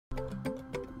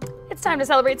It's time to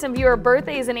celebrate some viewer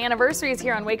birthdays and anniversaries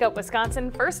here on Wake Up Wisconsin.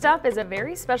 First up is a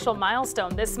very special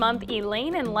milestone. This month,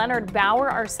 Elaine and Leonard Bauer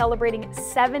are celebrating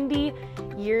 70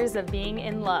 years of being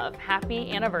in love.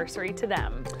 Happy anniversary to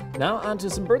them. Now on to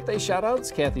some birthday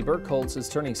shout-outs. Kathy Burkholz is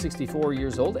turning 64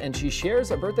 years old, and she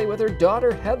shares a birthday with her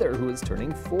daughter Heather, who is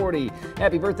turning 40.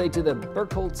 Happy birthday to the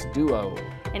Burkholz duo.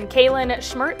 And Kaylin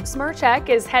Smirchek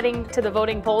is heading to the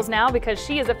voting polls now because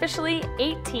she is officially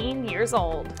 18 years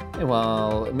old. And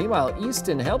meanwhile,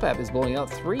 Easton Helpap is blowing out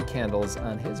 3 candles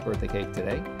on his birthday cake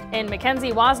today. And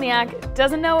Mackenzie Wozniak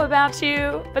doesn't know about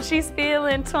you, but she's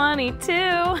feeling 22.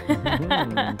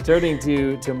 Turning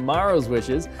to tomorrow's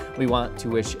wishes, we want to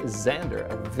wish Xander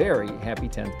a very happy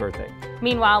 10th birthday.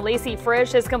 Meanwhile, Lacey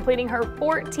Frisch is completing her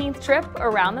 14th trip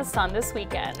around the sun this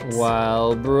weekend.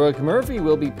 While Brooke Murphy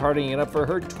will be partying it up for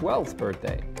her 12th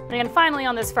birthday. And finally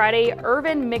on this Friday,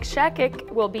 Irvin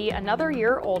Mikshekik will be another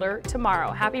year older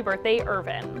tomorrow. Happy birthday,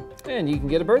 Irvin. And you can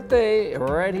get a birthday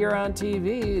right here on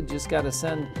TV. You just got to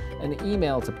send an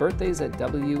email to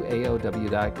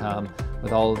birthdays@waow.com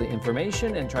with all of the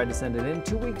information and try to send it in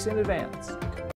 2 weeks in advance.